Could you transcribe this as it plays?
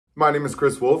My name is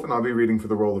Chris Wolfe, and I'll be reading for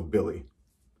the role of Billy.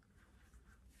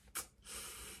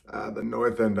 The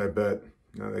North End, I bet.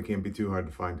 No, that can't be too hard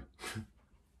to find.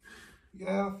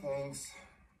 Yeah, thanks.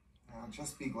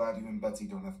 Just be glad you and Betsy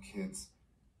don't have kids.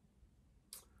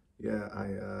 Yeah,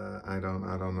 I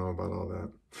don't know about all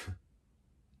that.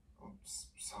 Oh,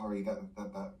 sorry, that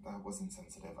was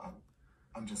insensitive.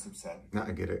 I'm just upset. Nah,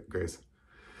 I get it, Grace.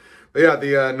 But yeah,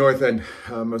 the North End,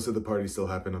 most of the parties still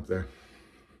happen up there.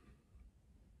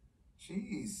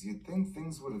 Jeez, you'd think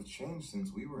things would have changed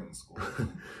since we were in school.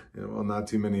 Yeah, well, not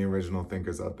too many original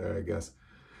thinkers out there, I guess.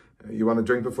 You want a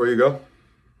drink before you go?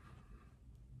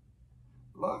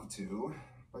 Love to,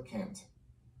 but can't.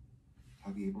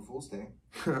 Happy April Fool's Day.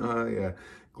 Yeah,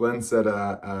 Glenn said,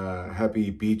 happy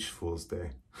Beach Fool's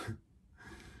Day.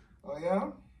 Oh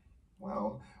yeah?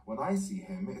 Well, when I see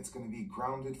him, it's going to be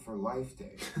Grounded for Life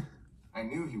Day. I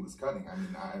knew he was cutting. I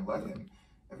mean, I let him.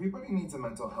 Everybody needs a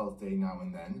mental health day now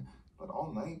and then, but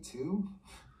all night too?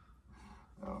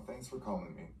 Oh, thanks for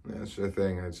calling me. Yeah, sure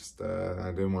thing. I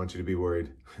didn't want you to be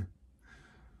worried.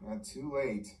 Too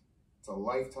late. It's a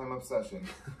lifetime obsession.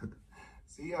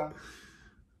 See ya.